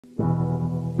Listen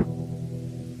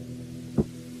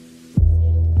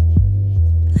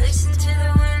to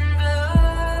the wind blow,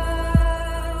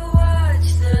 watch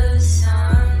the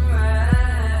sunrise.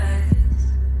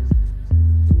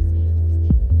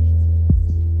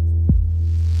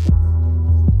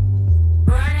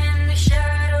 Run in the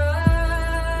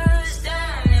shadows,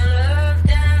 damn your love,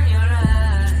 damn your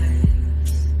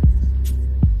lies.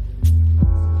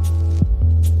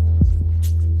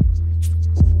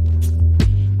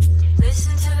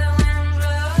 Listen to the wind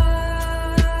blow,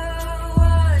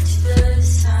 watch the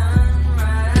sunrise.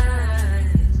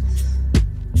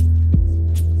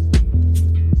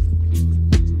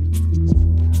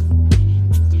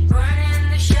 Run in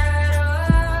the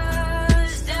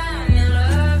shadows, damn your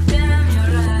love, damn your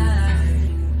lies.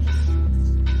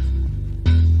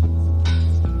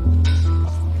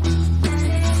 And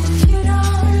if you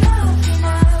don't love me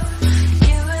now,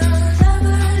 you will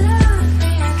never love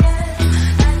me again.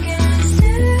 I can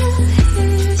still hear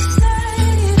you say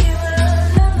you will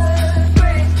never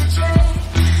break the chain.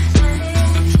 And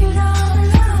if you don't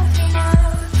love me now,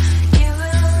 you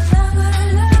will never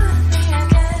love me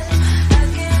again. I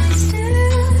can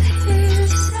still hear you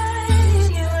say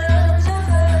you will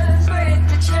never break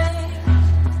the chain.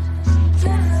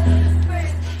 Never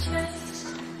break the chain.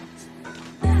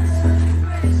 Never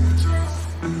break the chain.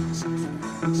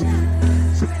 Never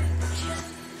break the chain.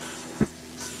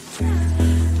 Never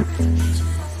break the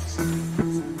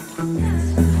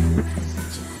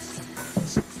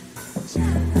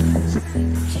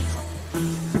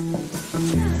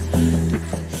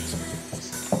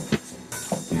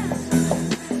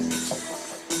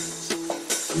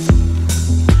chain.